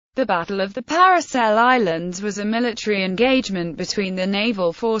The Battle of the Paracel Islands was a military engagement between the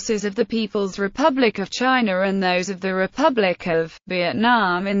naval forces of the People's Republic of China and those of the Republic of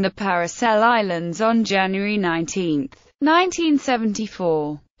Vietnam in the Paracel Islands on January 19,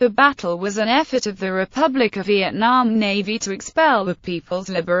 1974. The battle was an effort of the Republic of Vietnam Navy to expel the People's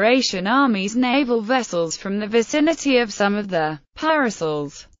Liberation Army's naval vessels from the vicinity of some of the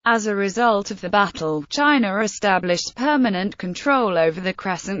Paracels. As a result of the battle, China established permanent control over the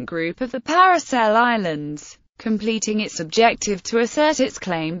crescent group of the Paracel Islands, completing its objective to assert its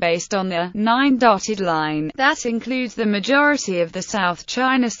claim based on the nine-dotted line that includes the majority of the South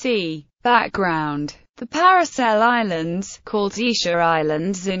China Sea. Background: the Paracel Islands, called Isha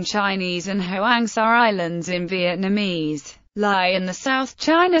Islands in Chinese and Hoang Sa Islands in Vietnamese, lie in the South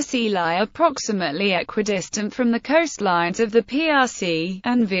China Sea, lie approximately equidistant from the coastlines of the PRC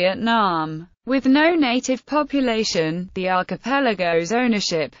and Vietnam. With no native population, the archipelago's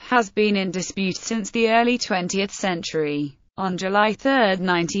ownership has been in dispute since the early 20th century. On July 3,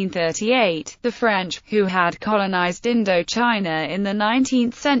 1938, the French, who had colonized Indochina in the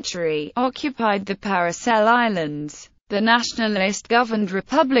 19th century, occupied the Paracel Islands. The nationalist-governed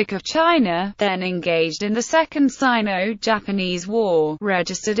Republic of China, then engaged in the Second Sino-Japanese War,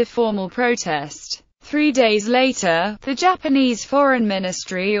 registered a formal protest. 3 days later, the Japanese Foreign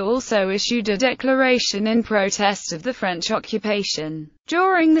Ministry also issued a declaration in protest of the French occupation.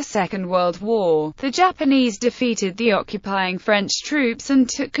 During the Second World War, the Japanese defeated the occupying French troops and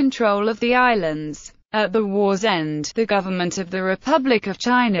took control of the islands. At the war's end, the government of the Republic of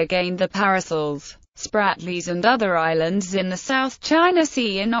China gained the Paracels, Spratlys and other islands in the South China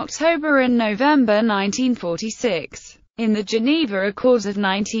Sea in October and November 1946. In the Geneva Accords of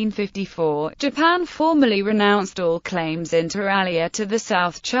 1954, Japan formally renounced all claims inter alia to the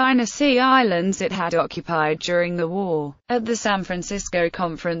South China Sea islands it had occupied during the war. At the San Francisco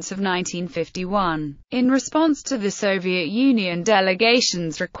Conference of 1951, in response to the Soviet Union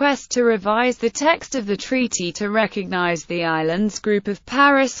delegation's request to revise the text of the treaty to recognize the islands group of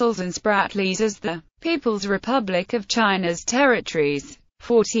Paracels and Spratlys as the People's Republic of China's territories,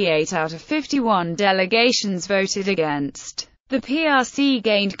 48 out of 51 delegations voted against. The PRC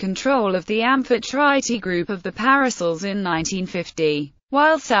gained control of the Amphitrite group of the Paracels in 1950,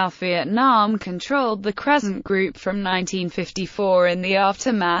 while South Vietnam controlled the Crescent Group from 1954 in the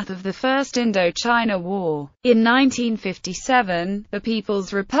aftermath of the First Indochina War. In 1957, the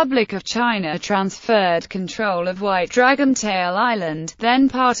People's Republic of China transferred control of White Dragon Tail Island, then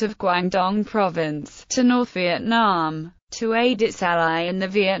part of Guangdong Province, to North Vietnam, to aid its ally in the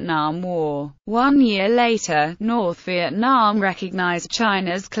Vietnam War. 1 year later, North Vietnam recognized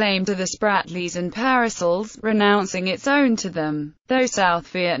China's claim to the Spratlys and Paracels, renouncing its own to them, though South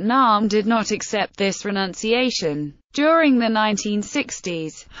Vietnam did not accept this renunciation. During the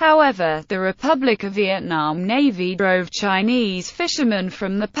 1960s, however, the Republic of Vietnam Navy drove Chinese fishermen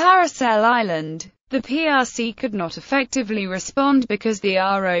from the Paracel Island. The PRC could not effectively respond because the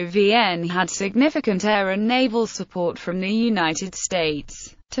ROVN had significant air and naval support from the United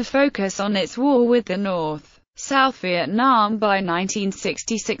States to focus on its war with the North. South Vietnam by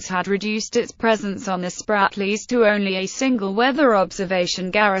 1966 had reduced its presence on the Spratlys to only a single weather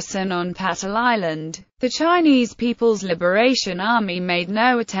observation garrison on Pattel Island. The Chinese People's Liberation Army made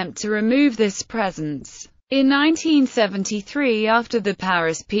no attempt to remove this presence. In 1973, after the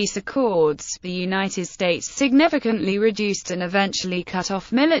Paris Peace Accords, the United States significantly reduced and eventually cut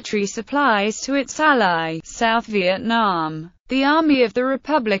off military supplies to its ally, South Vietnam. The Army of the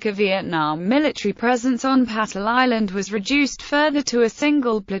Republic of Vietnam military presence on Pattel Island was reduced further to a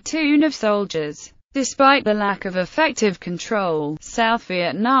single platoon of soldiers. Despite the lack of effective control, South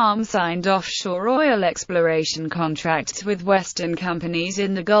Vietnam signed offshore oil exploration contracts with Western companies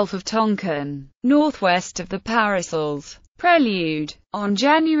in the Gulf of Tonkin, northwest of the Paracels. Prelude. On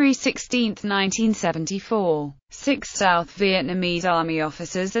January 16, 1974, 6 South Vietnamese Army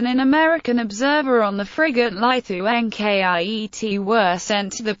officers and an American observer on the frigate Lai Thuong Kiet were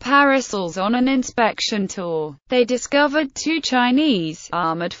sent to the Paracels on an inspection tour. They discovered 2 Chinese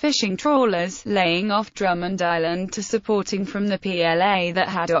armored fishing trawlers laying off Drummond Island to supporting from the PLA that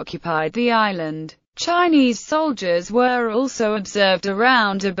had occupied the island. Chinese soldiers were also observed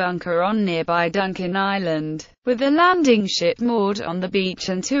around a bunker on nearby Duncan Island, with a landing ship moored on the beach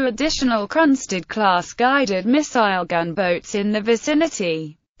and 2 additional Kronstadt-class guided missile gunboats in the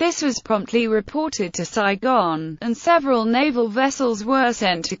vicinity. This was promptly reported to Saigon, and several naval vessels were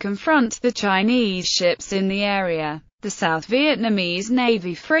sent to confront the Chinese ships in the area. The South Vietnamese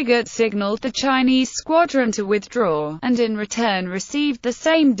Navy frigate signaled the Chinese squadron to withdraw, and in return received the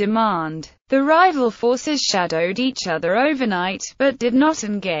same demand. The rival forces shadowed each other overnight, but did not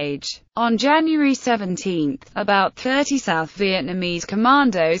engage. On January 17, about 30 South Vietnamese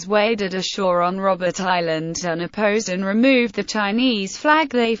commandos waded ashore on Robert Island unopposed and removed the Chinese flag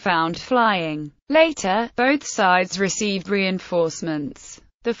they found flying. Later, both sides received reinforcements.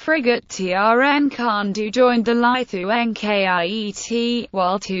 The frigate TRN Can Do joined the Lithuanian Kiet,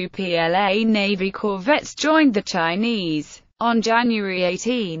 while two PLA Navy corvettes joined the Chinese. On January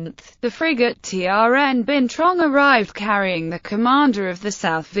 18, the frigate TRN Binh Trong arrived carrying the commander of the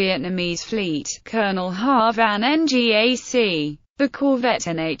South Vietnamese fleet, Colonel Ha Van Ngac. The corvette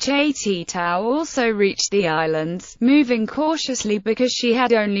Nhat Tau also reached the islands, moving cautiously because she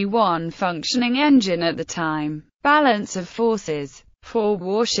had only one functioning engine at the time. Balance of forces. 4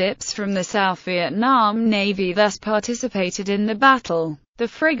 warships from the South Vietnam Navy thus participated in the battle. The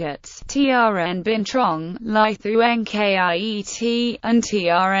frigates TRN Binh Trong, Lithuanian Kiet, and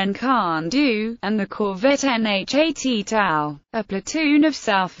TRN Can Do, and the corvette Nhat Tau. A platoon of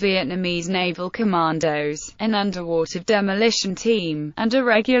South Vietnamese naval commandos, an underwater demolition team, and a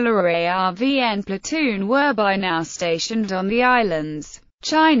regular ARVN platoon were by now stationed on the islands.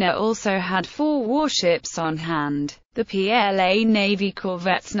 China also had 4 warships on hand. The PLA Navy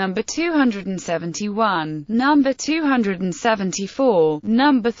corvettes No. 271, No. 274,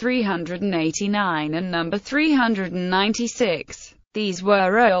 No. 389 and No. 396. These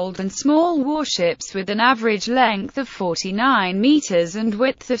were old and small warships with an average length of 49 meters and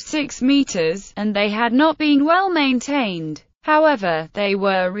width of 6 meters, and they had not been well maintained. However, they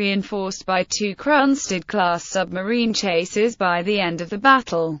were reinforced by 2 Kronstadt-class submarine chasers by the end of the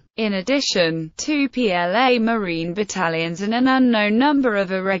battle. In addition, 2 PLA Marine battalions and an unknown number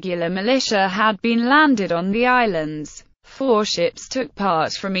of irregular militia had been landed on the islands. 4 ships took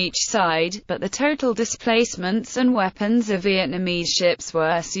part from each side, but the total displacements and weapons of Vietnamese ships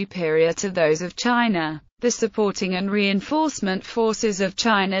were superior to those of China. The supporting and reinforcement forces of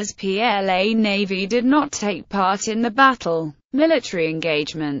China's PLA Navy did not take part in the battle. Military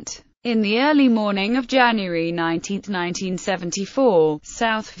engagement. In the early morning of January 19, 1974,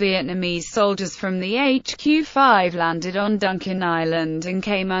 South Vietnamese soldiers from the HQ-5 landed on Duncan Island and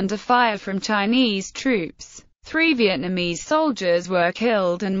came under fire from Chinese troops. 3 Vietnamese soldiers were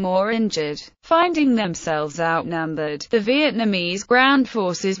killed and more injured. Finding themselves outnumbered, the Vietnamese ground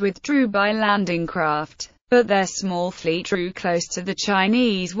forces withdrew by landing craft, but their small fleet drew close to the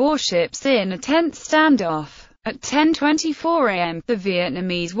Chinese warships in a tense standoff. At 10:24 am, the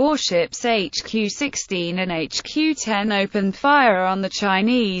Vietnamese warships HQ-16 and HQ-10 opened fire on the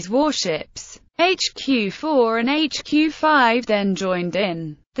Chinese warships. HQ-4 and HQ-5 then joined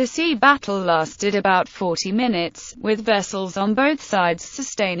in. The sea battle lasted about 40 minutes, with vessels on both sides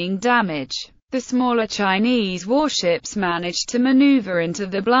sustaining damage. The smaller Chinese warships managed to maneuver into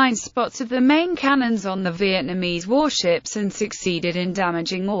the blind spots of the main cannons on the Vietnamese warships and succeeded in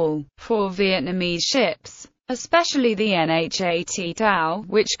damaging all 4 Vietnamese ships, especially the Nhat Tau,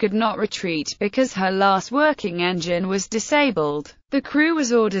 which could not retreat because her last working engine was disabled. The crew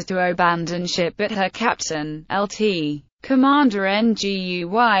was ordered to abandon ship, but her captain, Lt. Commander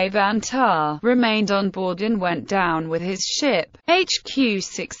Nguy Van Ta, remained on board and went down with his ship.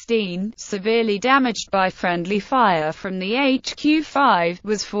 HQ-16, severely damaged by friendly fire from the HQ-5,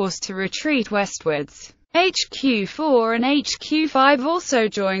 was forced to retreat westwards. HQ-4 and HQ-5 also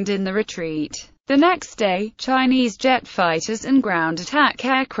joined in the retreat. The next day, Chinese jet fighters and ground attack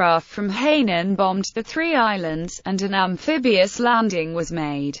aircraft from Hainan bombed the 3 islands, and an amphibious landing was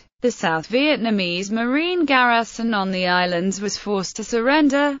made. The South Vietnamese Marine garrison on the islands was forced to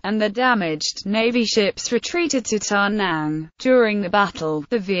surrender, and the damaged Navy ships retreated to Ta Nang. During the battle,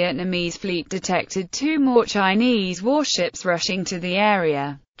 the Vietnamese fleet detected 2 more Chinese warships rushing to the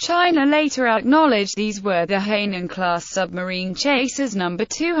area. China later acknowledged these were the Hainan-class submarine chasers No.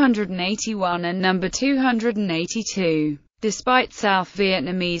 281 and No. 282. Despite South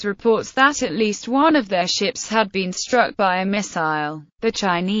Vietnamese reports that at least one of their ships had been struck by a missile, the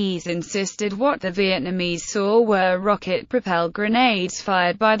Chinese insisted what the Vietnamese saw were rocket-propelled grenades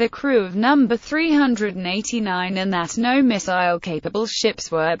fired by the crew of No. 389 and that no missile-capable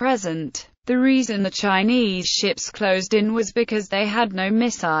ships were present. The reason the Chinese ships closed in was because they had no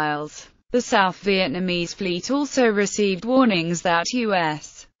missiles. The South Vietnamese fleet also received warnings that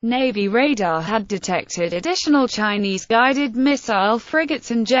U.S. Navy radar had detected additional Chinese guided missile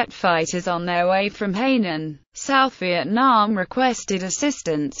frigates and jet fighters on their way from Hainan. South Vietnam requested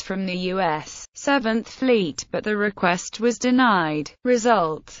assistance from the U.S. 7th Fleet, but the request was denied.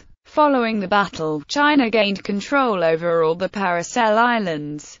 Result: Following the battle, China gained control over all the Paracel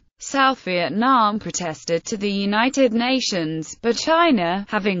Islands. South Vietnam protested to the United Nations, but China,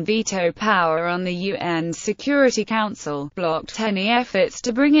 having veto power on the UN Security Council, blocked any efforts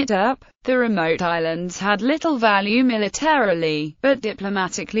to bring it up. The remote islands had little value militarily, but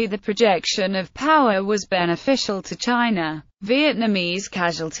diplomatically the projection of power was beneficial to China. Vietnamese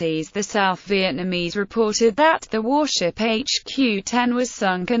casualties. The South Vietnamese reported that the warship HQ-10 was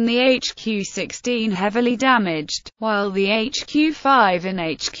sunk and the HQ-16 heavily damaged, while the HQ-5 and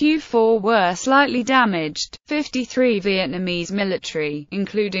HQ-4 were slightly damaged. 53 Vietnamese military,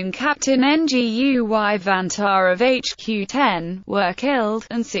 including Captain Nguyen Van Tar of HQ-10, were killed,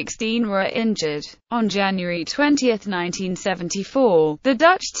 and 16 were injured. On January 20, 1974, the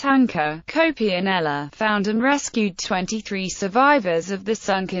Dutch tanker Copianella found and rescued 23 survivors of the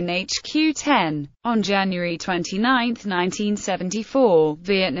sunken HQ-10. On January 29, 1974,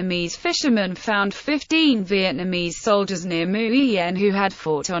 Vietnamese fishermen found 15 Vietnamese soldiers near Nguyen who had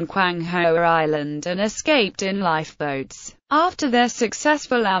fought on Quang Ho Island and escaped in lifeboats. After their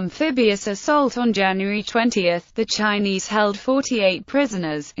successful amphibious assault on January 20, the Chinese held 48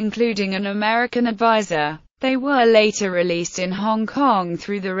 prisoners, including an American advisor. They were later released in Hong Kong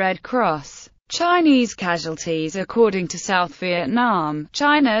through the Red Cross. Chinese casualties. According to South Vietnam,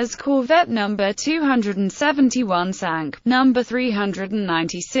 China's corvette No. 271 sank, No.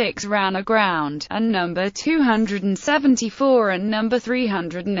 396 ran aground, and No. 274 and No.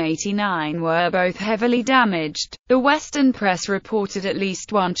 389 were both heavily damaged. The Western press reported at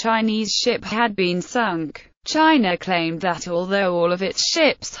least one Chinese ship had been sunk. China claimed that although all of its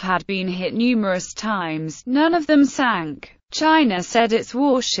ships had been hit numerous times, none of them sank. China said its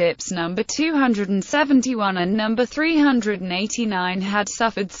warships No. 271 and No. 389 had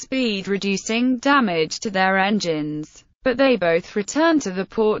suffered speed-reducing damage to their engines, but they both returned to the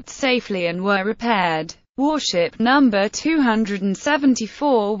port safely and were repaired. Warship No.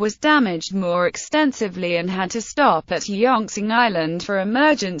 274 was damaged more extensively and had to stop at Yongtsing Island for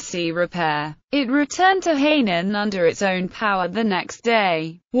emergency repair. It returned to Hainan under its own power the next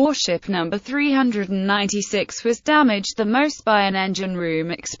day. Warship No. 396 was damaged the most by an engine room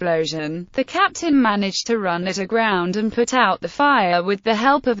explosion. The captain managed to run it aground and put out the fire with the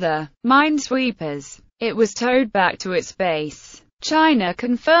help of the minesweepers. It was towed back to its base. China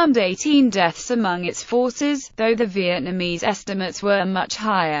confirmed 18 deaths among its forces, though the Vietnamese estimates were much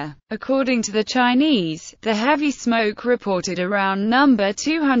higher. According to the Chinese, the heavy smoke reported around No.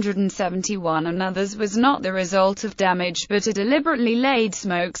 271 and others was not the result of damage but a deliberately laid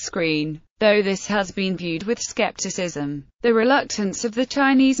smoke screen, though this has been viewed with skepticism. The reluctance of the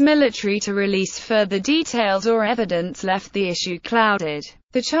Chinese military to release further details or evidence left the issue clouded.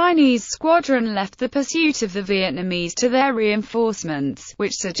 The Chinese squadron left the pursuit of the Vietnamese to their reinforcements,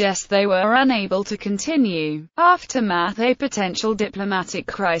 which suggests they were unable to continue. Aftermath. A potential diplomatic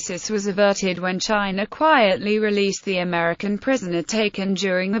crisis was averted when China quietly released the American prisoner taken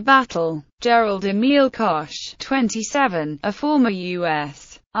during the battle. Gerald Emile Koch, 27, a former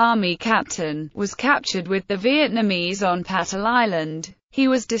U.S. Army captain, was captured with the Vietnamese on Paracel Island. He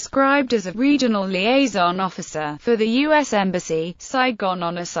was described as a regional liaison officer for the U.S. Embassy, Saigon,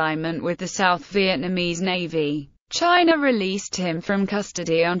 on assignment with the South Vietnamese Navy. China released him from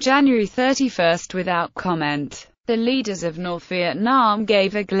custody on January 31 without comment. The leaders of North Vietnam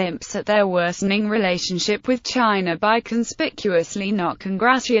gave a glimpse at their worsening relationship with China by conspicuously not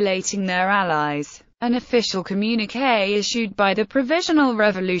congratulating their allies. An official communiqué issued by the Provisional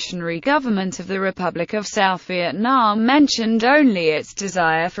Revolutionary Government of the Republic of South Vietnam mentioned only its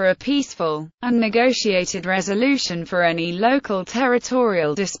desire for a peaceful and negotiated resolution for any local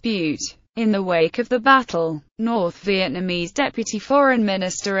territorial dispute. In the wake of the battle, North Vietnamese Deputy Foreign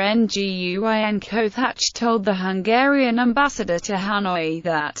Minister Nguyen Co Thach told the Hungarian ambassador to Hanoi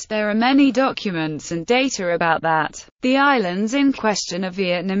that there are many documents and data about that. The islands in question are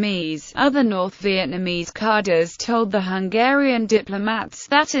Vietnamese. Other North Vietnamese cadres told the Hungarian diplomats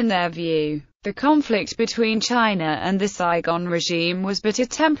that in their view, the conflict between China and the Saigon regime was but a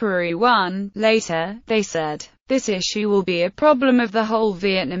temporary one. Later, they said, this issue will be a problem of the whole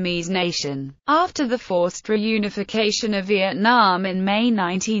Vietnamese nation. After the forced reunification of Vietnam in May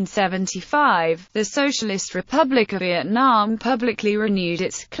 1975, the Socialist Republic of Vietnam publicly renewed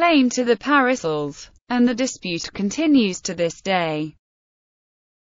its claim to the Paracels, and the dispute continues to this day.